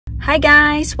Hi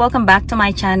guys, welcome back to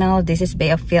my channel. This is Bay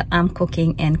of Phil. I'm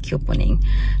cooking and couponing.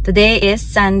 Today is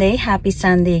Sunday. Happy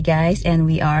Sunday guys, and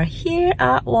we are here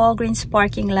at Walgreens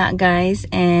parking lot guys,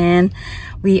 and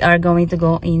we are going to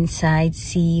go inside,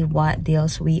 see what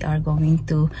deals we are going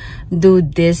to do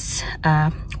this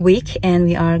week, and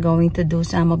we are going to do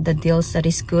some of the deals that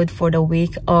is good for the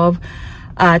week of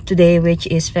today, which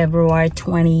is February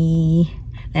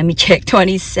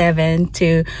 27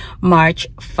 to March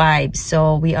 5.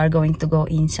 So we are going to go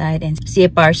inside and see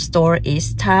if our store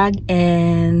is tagged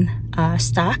and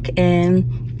stock.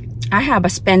 And I have a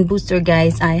spend booster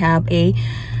guys. I have a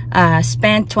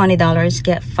spend $20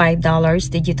 get $5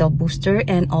 digital booster,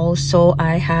 and also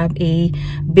I have a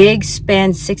big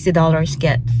spend $60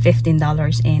 get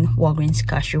 $15 in Walgreens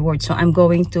cash reward. So I'm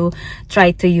going to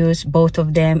try to use both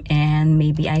of them, and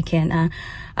maybe I can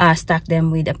stack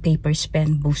them with a paper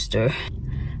spend booster.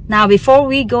 Now before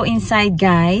we go inside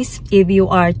guys, if you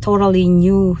are totally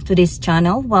new to this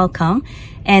channel, welcome.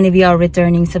 And if you are a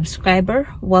returning subscriber,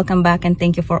 welcome back, and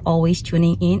thank you for always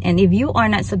tuning in. And if you are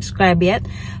not subscribed yet,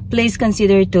 please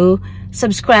consider to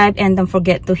subscribe, and don't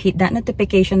forget to hit that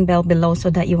notification bell below so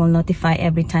that you will notify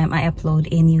every time I upload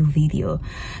a new video.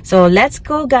 So let's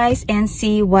go guys and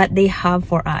see what they have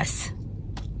for us.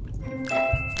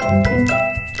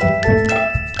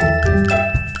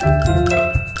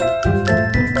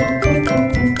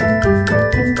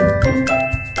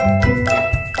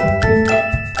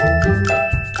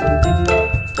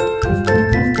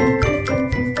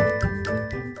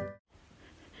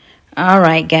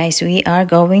 Alright guys, we are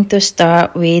going to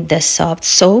start with the soft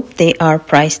soap. They are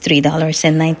priced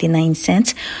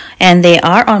 $3.99, and they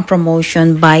are on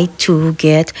promotion, buy two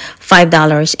get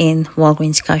 $5 in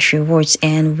Walgreens cash rewards.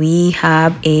 And we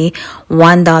have a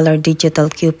 $1 digital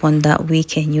coupon that we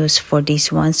can use for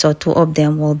this one, so two of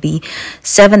them will be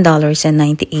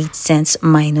 $7.98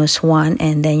 minus one,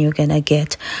 and then you're gonna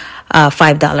get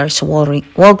 $5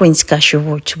 Walgreens cash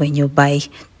rewards when you buy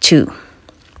two.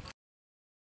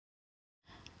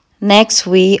 Next,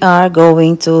 we are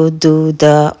going to do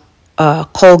the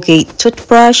Colgate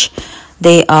toothbrush.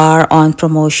 They are on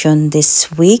promotion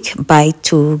this week. Buy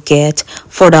two, get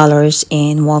 $4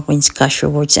 in Walgreens cash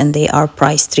rewards, and they are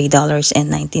priced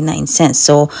 $3.99.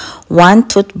 So one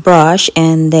toothbrush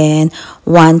and then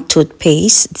one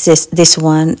toothpaste. This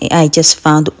one, I just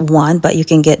found one, but you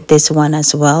can get this one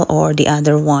as well, or the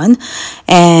other one.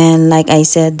 And like I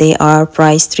said, they are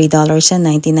priced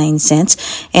 $3.99.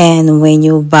 And when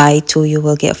you buy two, you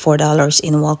will get $4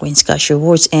 in Walgreens cash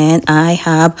rewards. And I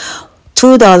have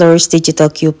 $2 digital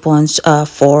coupons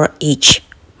for each.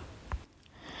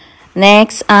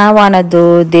 Next, I want to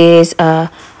do this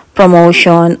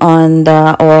promotion on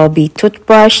the Oral-B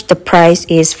toothbrush. The price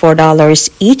is $4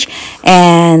 each,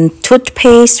 and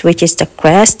toothpaste, which is the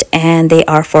Crest, and they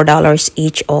are $4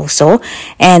 each also.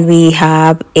 And we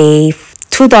have a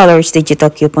 $2 digital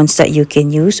coupons that you can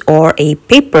use, or a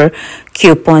paper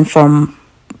coupon from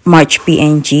March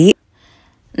P&G.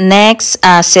 Next,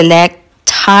 select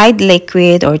Tide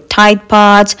liquid or Tide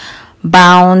Pods,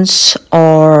 Bounce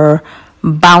or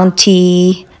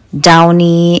Bounty,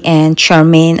 Downy, and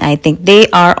Charmin. I think they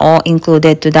are all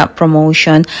included to that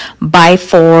promotion. Buy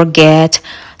four, get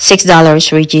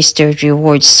 $6 registered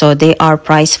rewards. So they are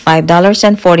priced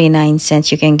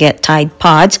 $5.49. You can get Tide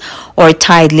Pods or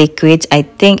Tide liquids. I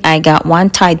think I got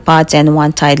one Tide Pods and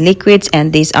one Tide liquids,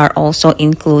 and these are also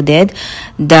included.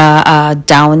 The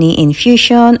Downy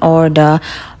infusion or the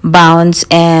Bounce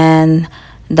and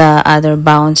the other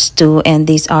Bounce too, and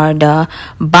these are the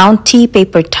Bounty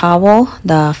paper towel,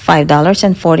 the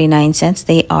 $5.49.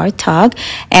 They are tagged,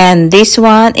 and this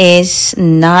one is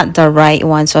not the right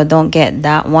one, so don't get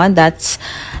that one. That's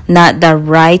not the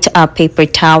right paper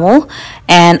towel.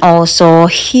 And also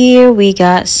here we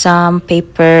got some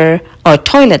paper or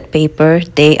toilet paper.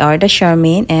 They are the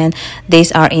Charmin, and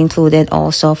these are included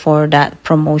also for that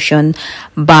promotion.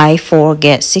 Buy four,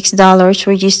 get $6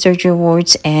 registered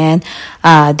rewards, and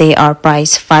they are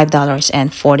priced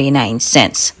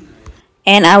 $5.49.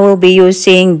 And I will be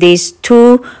using these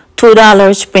 $2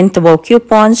 printable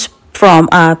coupons from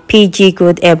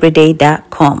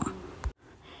pggoodeveryday.com.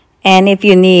 And if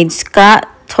you need Scott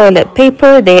toilet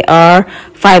paper, they are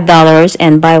 $5,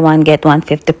 and buy one get one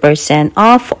 50%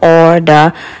 off. Or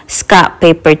the Scott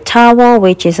paper towel,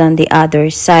 which is on the other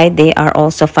side, they are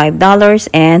also $5,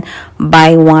 and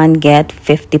buy one get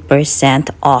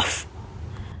 50% off.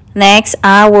 Next,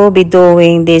 I will be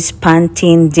doing this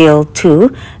Pantene deal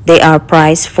too. They are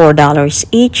priced $4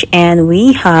 each, and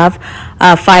we have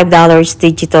a $5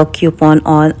 digital coupon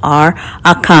on our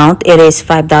account. It is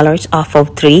 $5 off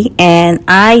of 3, and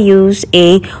I use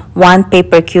a one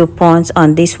paper coupons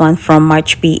on this one from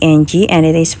March PNG, and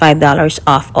it is $5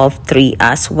 off of 3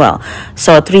 as well.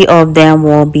 So 3 of them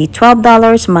will be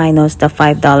 $12 minus the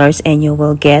 $5, and you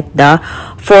will get the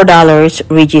 $4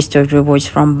 registered rewards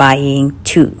from buying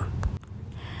 2.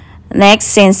 Next,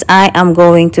 since I am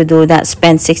going to do that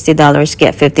spend $60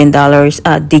 get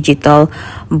 $15 digital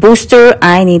booster,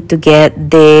 I need to get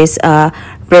this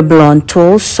Revlon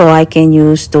tools so I can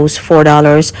use those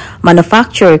 $4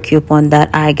 manufacturer coupon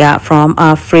that I got from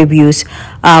previous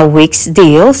week's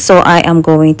deal. So I am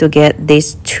going to get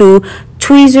this 2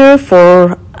 tweezer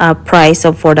for a price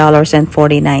of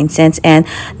 $4.49, and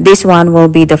this one will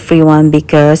be the free one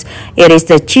because it is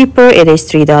the cheaper. It is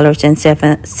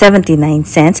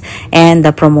 $3.79, and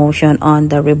the promotion on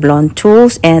the Revlon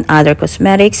tools and other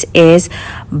cosmetics is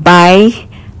buy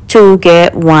 2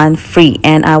 get 1 free,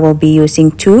 and I will be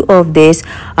using 2 of this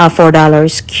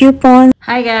 $4 coupon.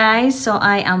 Hi guys, so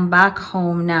I am back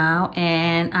home now,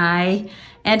 and I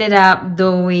ended up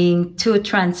doing 2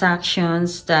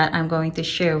 transactions that I'm going to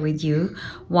share with you.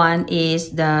 One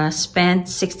is the spend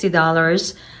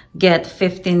 $60 get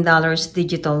 $15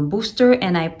 digital booster,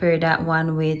 and I paired that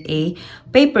one with a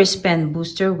paper spend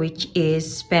booster, which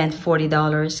is spend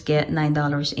 $40 get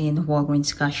 $9 in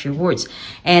Walgreens cash rewards.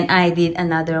 And I did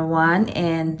another one,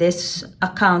 and this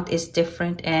account is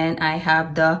different, and I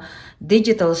have the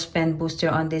digital spend booster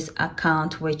on this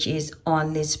account, which is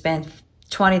only spend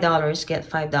 $20 get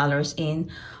 $5 in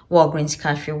Walgreens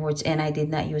cash rewards, and I did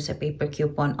not use a paper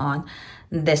coupon on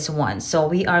this one. So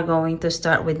we are going to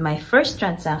start with my first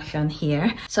transaction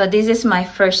here. So this is my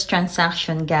first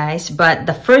transaction, guys, but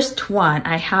the first one,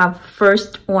 I have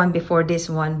first one before this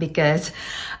one because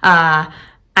I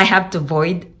have to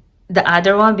void the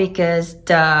other one because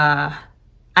the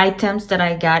items that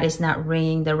I got is not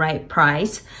ringing the right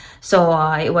price. So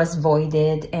it was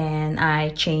voided, and I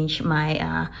changed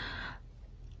my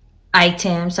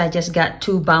items. I just got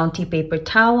 2 Bounty paper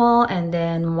towel, and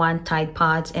then 1 Tide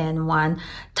Pods and 1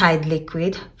 Tide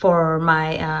liquid for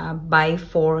my buy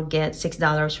 4 get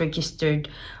 $6 registered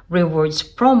rewards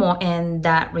promo. And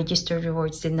that registered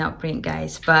rewards did not print,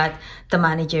 guys, but the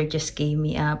manager just gave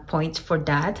me points for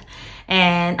that.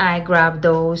 And I grabbed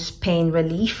those pain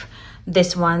relief.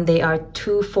 This one, they are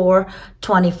 2 for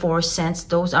 24 cents.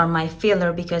 Those are my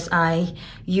filler because I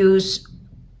use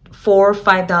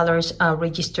 $5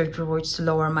 registered rewards to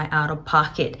lower my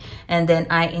out-of-pocket. And then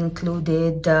I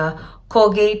included the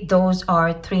Colgate. Those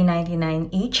are $3.99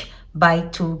 each. Buy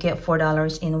 2 get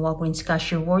 $4 in Walgreens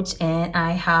cash rewards. And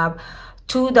I have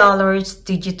 $2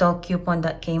 digital coupon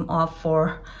that came off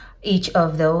for each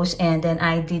of those. And then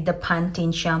I did the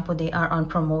Pantene shampoo. They are on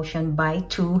promotion. Buy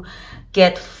 2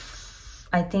 get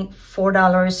I think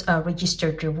 $4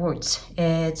 registered rewards.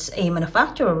 It's a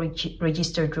manufacturer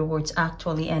registered rewards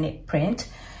actually, and it print.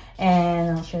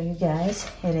 And I'll show you guys.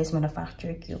 It is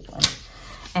manufacturer coupon,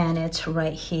 and it's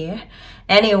right here.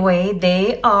 Anyway,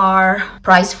 they are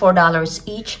priced $4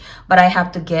 each, but I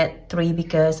have to get 3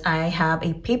 because I have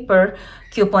a paper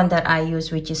coupon that I use,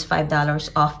 which is $5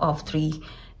 off of 3.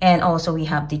 And also we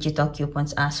have digital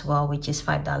coupons as well, which is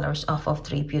 $5 off of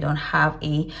 3 if you don't have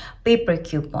a paper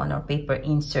coupon or paper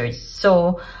insert.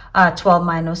 So 12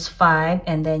 minus 5,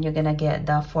 and then you're gonna get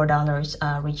the $4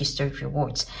 registered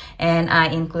rewards. And I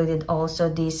included also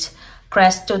this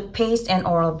Crest toothpaste and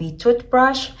Oral-B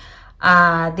toothbrush.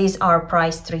 These are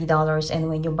priced $3, and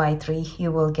when you buy 3,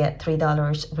 you will get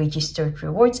 $3 registered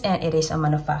rewards, and it is a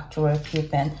manufacturer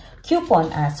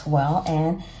coupon as well.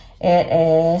 And it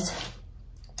is,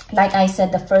 like I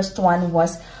said, the first one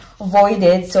was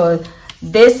voided, so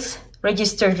this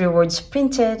registered rewards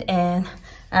printed, and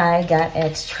I got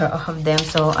extra of them.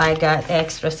 So I got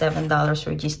extra $7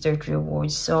 registered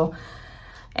rewards. So,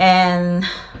 and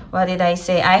what did I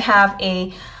say? I have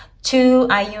I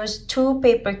used 2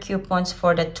 paper coupons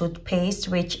for the toothpaste,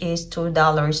 which is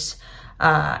 $2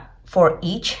 for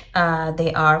each.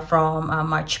 They are from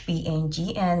March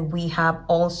PNG, and we have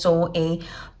also a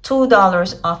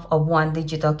 $2 off of 1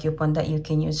 digital coupon that you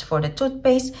can use for the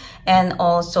toothpaste, and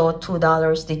also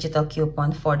 $2 digital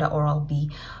coupon for the Oral-B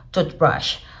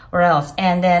toothbrush. Or else,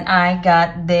 and then I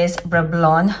got this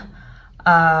Revlon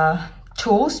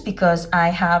tools because I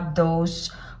have those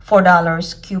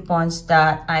 $4 coupons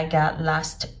that I got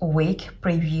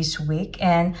previous week,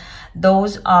 and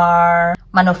those are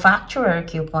manufacturer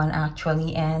coupon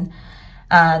actually. And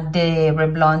the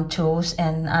Revlon tools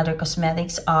and other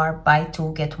cosmetics are buy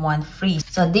 2 get 1 free.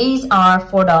 So these are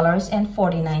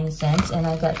 $4.49, and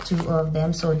I got 2 of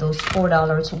them. So those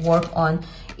 $4 work on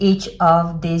each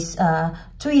of this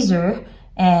tweezer,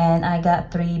 and I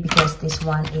got 3 because this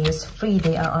one is free.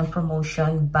 They are on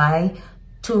promotion. Buy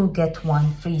 2 get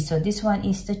 1 free. So this one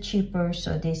is the cheaper,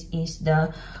 so this is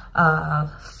the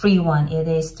free one. It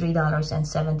is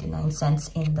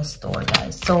 $3.79 in the store,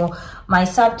 guys. So my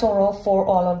subtotal for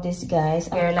all of this, guys,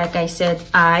 here, like I said,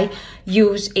 I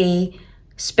use a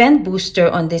spend booster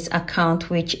on this account,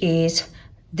 which is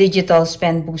digital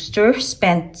spend booster.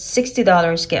 Spend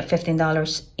 $60, get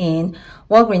 $15 in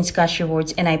Walgreens cash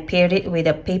rewards, and I paired it with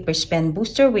a paper spend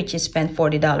booster, which is spend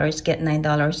 $40, get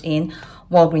 $9 in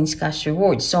Walgreens cash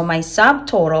rewards. So my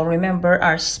subtotal, remember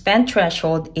our spend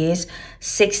threshold is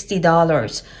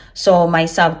 $60. So my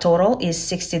subtotal is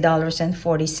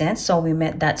 $60.40. So we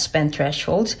met that spend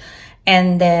threshold.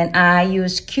 And then I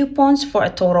use coupons for a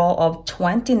total of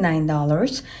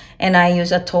 $29. And I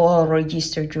use a total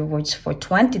registered rewards for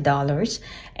 $20.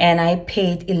 And I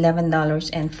paid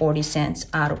 $11.40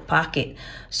 out of pocket.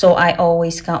 So I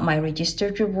always count my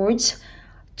registered rewards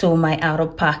to my out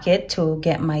of pocket to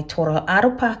get my total out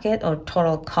of pocket or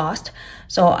total cost.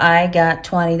 So I got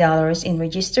 $20 in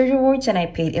registered rewards and I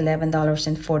paid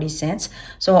 $11.40.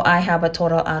 So I have a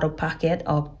total out of pocket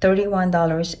of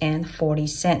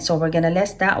 $31.40. So we're gonna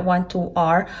list that one to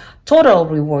our total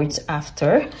rewards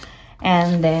after.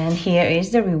 And then here is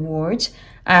the rewards.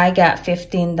 I got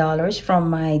 $15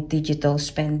 from my digital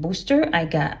spend booster. I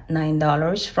got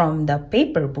 $9 from the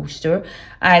paper booster.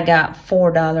 I got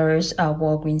 $4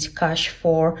 Walgreens cash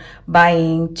for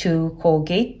buying 2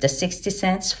 Colgate, the 60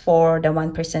 cents for the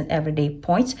 1% everyday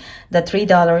points, the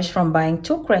 $3 from buying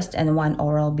 2 Crest and 1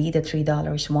 Oral-B, the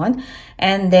 $3 one.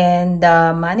 And then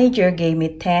the manager gave me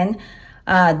 $10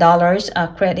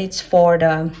 credits for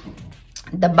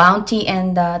the Bounty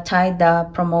and the Tide. The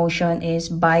promotion is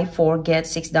buy 4 get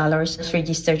 $6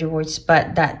 registered rewards,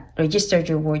 but that registered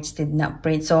rewards did not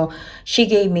print. So she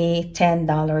gave me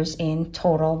 $10 in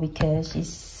total because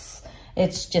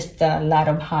it's just a lot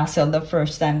of hassle the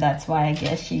first time. That's why I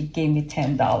guess she gave me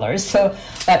 $10. So,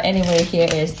 but anyway, here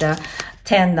is the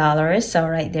 $10. So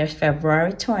right there,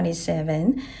 February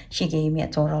 27, she gave me a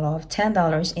total of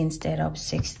 $10 instead of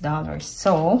 $6.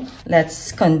 So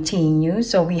let's continue.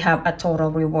 So we have a total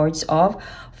rewards of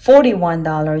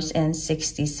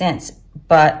 $41.60,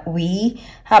 but we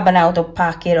have an out of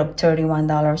pocket of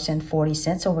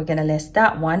 $31.40. So we're gonna list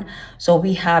that one. So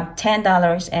we have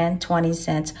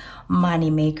 $10.20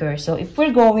 money maker. So if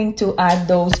we're going to add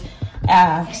those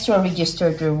extra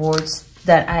registered rewards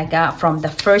that I got from the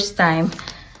first time,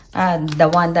 the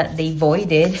one that they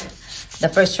voided, the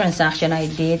first transaction I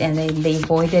did, and then they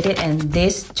voided it, and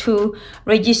these 2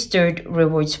 registered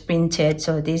rewards printed.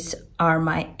 So these are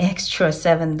my extra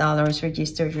 $7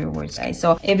 registered rewards, guys.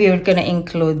 So if you're gonna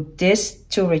include these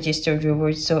 2 registered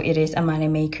rewards, so it is a money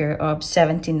maker of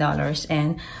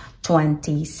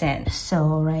 $17.20.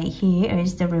 So right here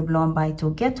is the Revlon buy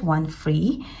 2 get 1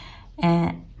 free,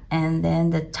 and then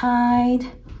the Tide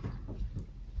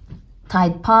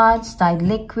Pods, Tide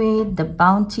Liquid, the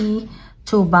Bounty,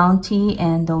 2 Bounty,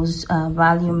 and those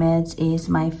Value Meds is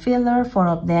my filler, 4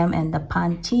 of them, and the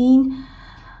Pantene,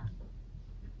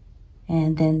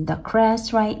 and then the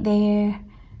Crest right there,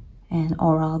 and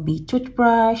Oral-B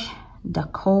toothbrush, the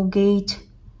Colgate,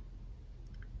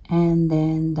 and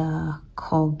then the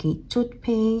Colgate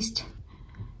toothpaste,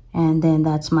 and then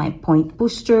that's my point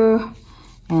booster.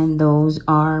 And those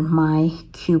are my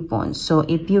coupons. So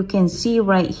if you can see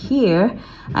right here,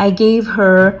 I gave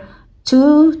her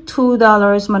two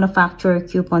 $2 manufacturer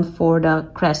coupon for the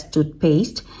Crest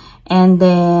toothpaste. And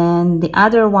then the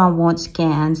other one won't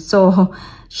scan. So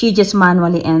she just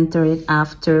manually entered it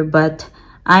after. But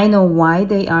I know why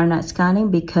they are not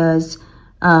scanning, because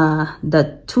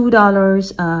the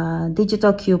 $2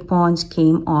 digital coupons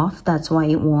came off. That's why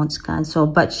it won't scan. So,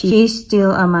 but she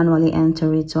still manually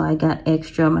entered it. So I got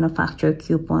extra manufacturer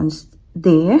coupons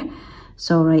there.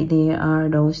 So right there are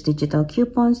those digital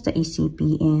coupons, the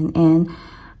ECPN, and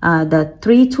the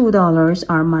 $2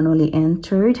 are manually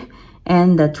entered,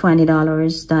 and the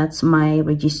 $20, that's my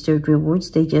registered rewards.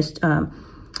 They just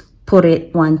put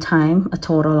it one time, a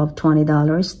total of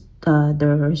 $20.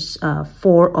 There's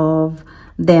 4 of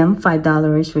them,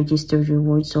 $5 registered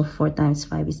rewards, so 4 times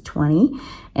 5 is 20,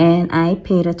 and I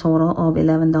paid a total of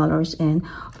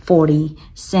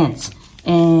 $11.40,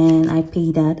 and I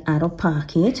paid that out of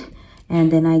pocket,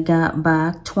 and then I got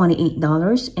back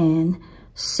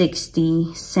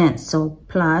 $28.60. So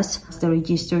plus the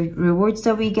registered rewards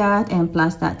that we got, and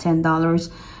plus that $10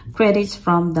 credits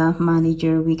from the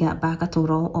manager, we got back a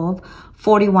total of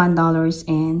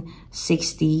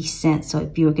 $41.60. So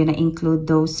if you're gonna include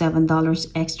those $7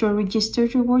 extra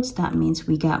registered rewards, that means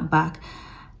we got back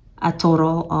a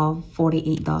total of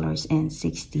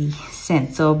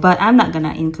 $48.60. So, but I'm not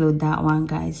gonna include that one,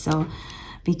 guys. So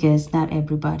because not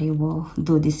everybody will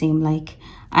do the same like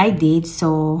I did.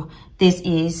 So this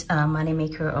is a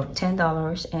moneymaker of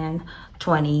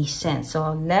 $10.20.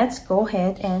 So let's go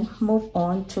ahead and move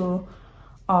on to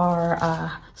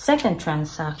our second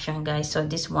transaction, guys. So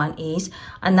this one is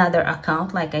another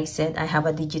account. Like I said, I have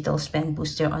a digital spend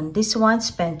booster on this one.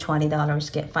 Spend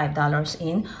 $20, get $5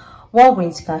 in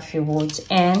Walgreens cash rewards.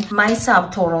 And my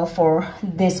subtotal for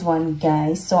this one,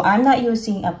 guys, so I'm not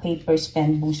using a paper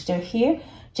spend booster here,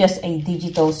 just a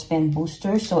digital spend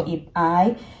booster. So if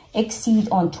I exceed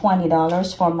on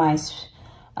 $20 for my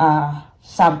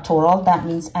subtotal, that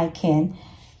means I can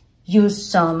use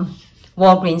some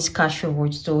Walgreens cash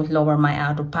rewards to lower my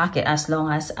out of pocket, as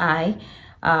long as I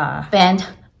spend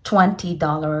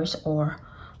 $20 or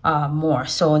more.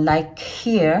 So like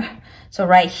here, so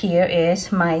right here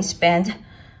is my spend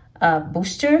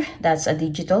booster. That's a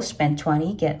digital, spend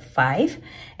 20, get 5,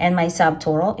 and my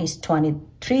subtotal is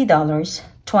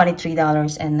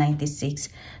 $23.96.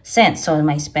 So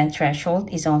my spend threshold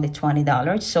is only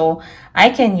 $20. So I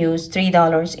can use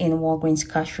 $3 in Walgreens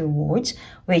cash rewards,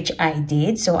 which I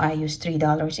did. So I used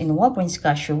 $3 in Walgreens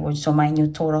cash rewards. So my new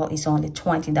total is only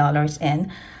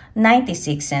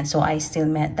 $20.96. So I still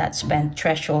met that spend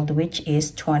threshold, which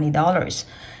is $20.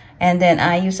 And then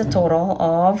I use a total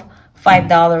of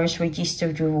 $5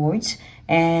 registered rewards,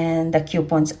 and the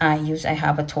coupons I use, I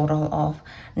have a total of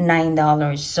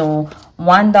 $9. So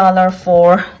 $1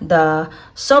 for the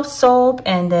soap,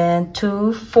 and then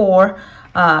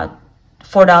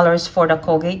 $4 for the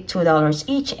Colgate, $2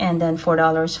 each, and then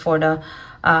 $4 for the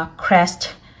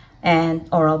Crest and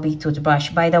Oral-B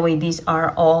toothbrush. By the way, these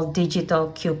are all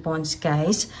digital coupons,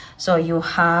 guys. So you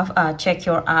have check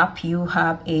your app, you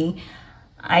have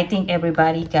I think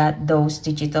everybody got those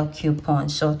digital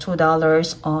coupons. So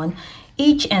 $2 on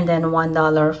each, and then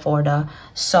 $1 for the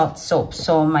soft soap.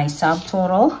 So my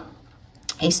subtotal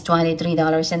is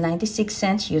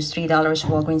 $23.96. Use $3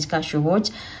 Walgreens cash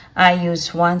rewards. I use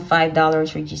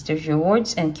 $5 registered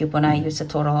rewards, and coupon I use a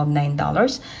total of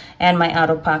 $9, and my out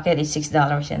of pocket is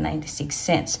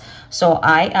 $6.96. So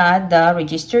I add the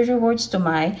registered rewards to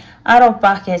my out of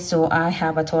pocket, so I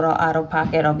have a total out of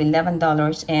pocket of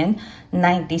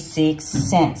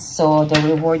 $11.96. So the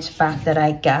rewards pack that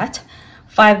I got: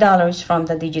 $5 from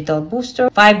the digital booster,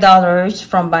 $5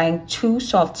 from buying 2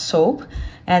 soft soap,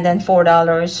 and then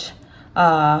 $4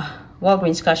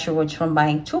 Walgreens cash rewards from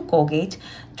buying 2 Colgate,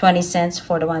 20 cents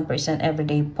for the 1%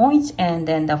 everyday points, and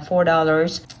then the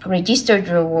 $4 registered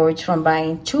rewards from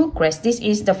buying 2 Crest. This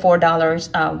is the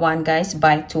 $4 one, guys.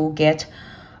 Buy 2 get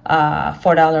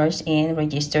 $4 in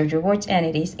registered rewards, and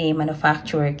it is a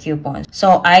manufacturer coupon.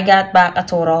 So I got back a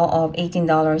total of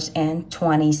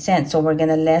 $18.20. So we're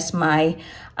gonna less my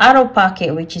out of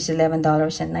pocket, which is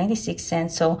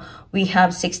 $11.96. So we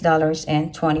have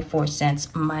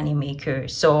 $6.24 money maker.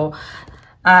 So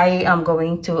I am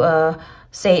going to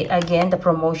say again the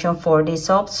promotion for this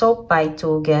soap: buy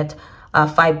 2 get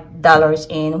 $5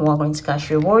 in Walgreens cash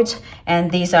rewards,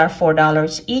 and these are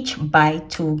 $4 each. Buy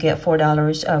 2 get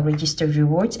 $4 registered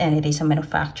rewards, and it is a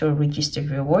manufacturer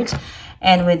registered rewards.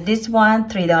 And with this one,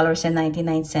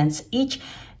 $3.99 each,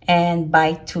 and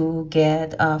buy 2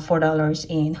 get $4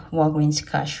 in Walgreens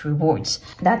cash rewards.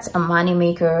 That's a money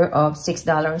maker of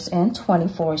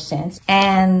 $6.24.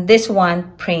 And this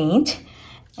one print,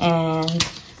 and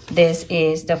this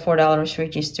is the $4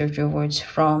 registered rewards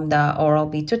from the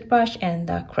Oral-B toothbrush and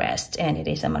the Crest, and it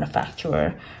is a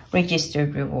manufacturer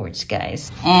registered rewards, guys.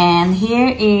 And here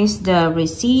is the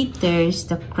receipt. There's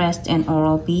the Crest and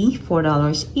Oral-B,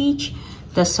 $4 each.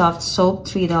 The soft soap,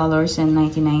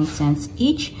 $3.99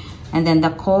 each. And then the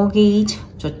Colgate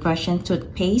toothbrush and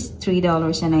toothpaste,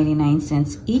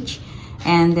 $3.99 each.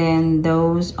 And then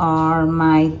those are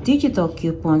my digital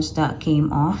coupons that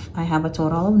came off. I have a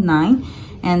total of 9.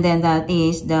 And then that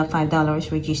is the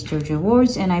 $5 registered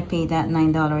rewards, and I paid that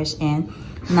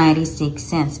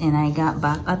 $9.96, and I got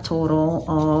back a total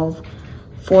of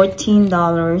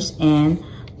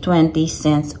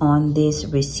 $14.20 on this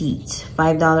receipt.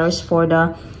 $5 for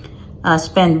the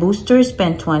spend booster,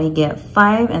 spend 20 get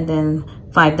 5, and then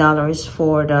 $5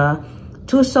 for the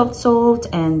 2 soft soap,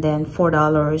 and then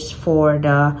 $4 for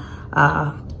the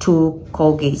 2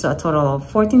 Colgate. So a total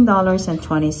of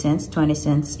 $14.20. 20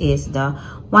 cents is the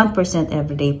 1%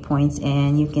 everyday points,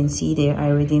 and you can see there I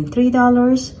redeemed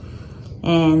 $3,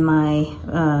 and my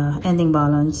ending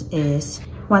balance is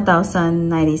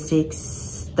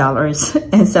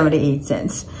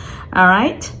 $1,096.78. All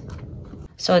right.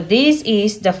 So this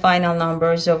is the final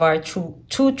numbers of our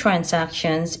two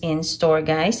transactions in store,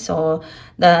 guys. So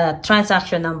the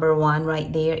transaction number 1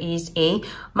 right there is a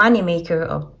money maker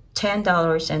of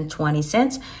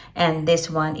 $10.20, and this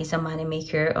one is a money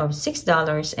maker of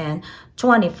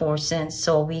 $6.24.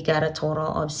 So we got a total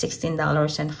of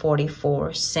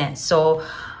 $16.44. So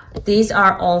these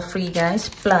are all free, guys,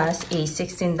 plus a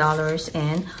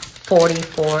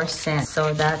 $16.44.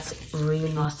 So that's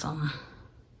really awesome.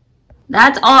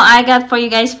 That's all I got for you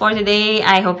guys for today.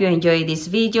 I hope you enjoyed this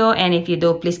video, and if you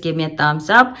do, please give me a thumbs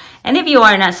up. And if you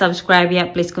are not subscribed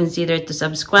yet, please consider to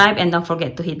subscribe, and don't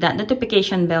forget to hit that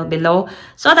notification bell below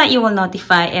so that you will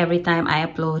notify every time I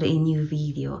upload a new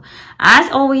video.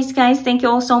 As always, guys, thank you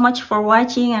all so much for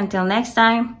watching. Until next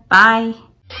time, bye.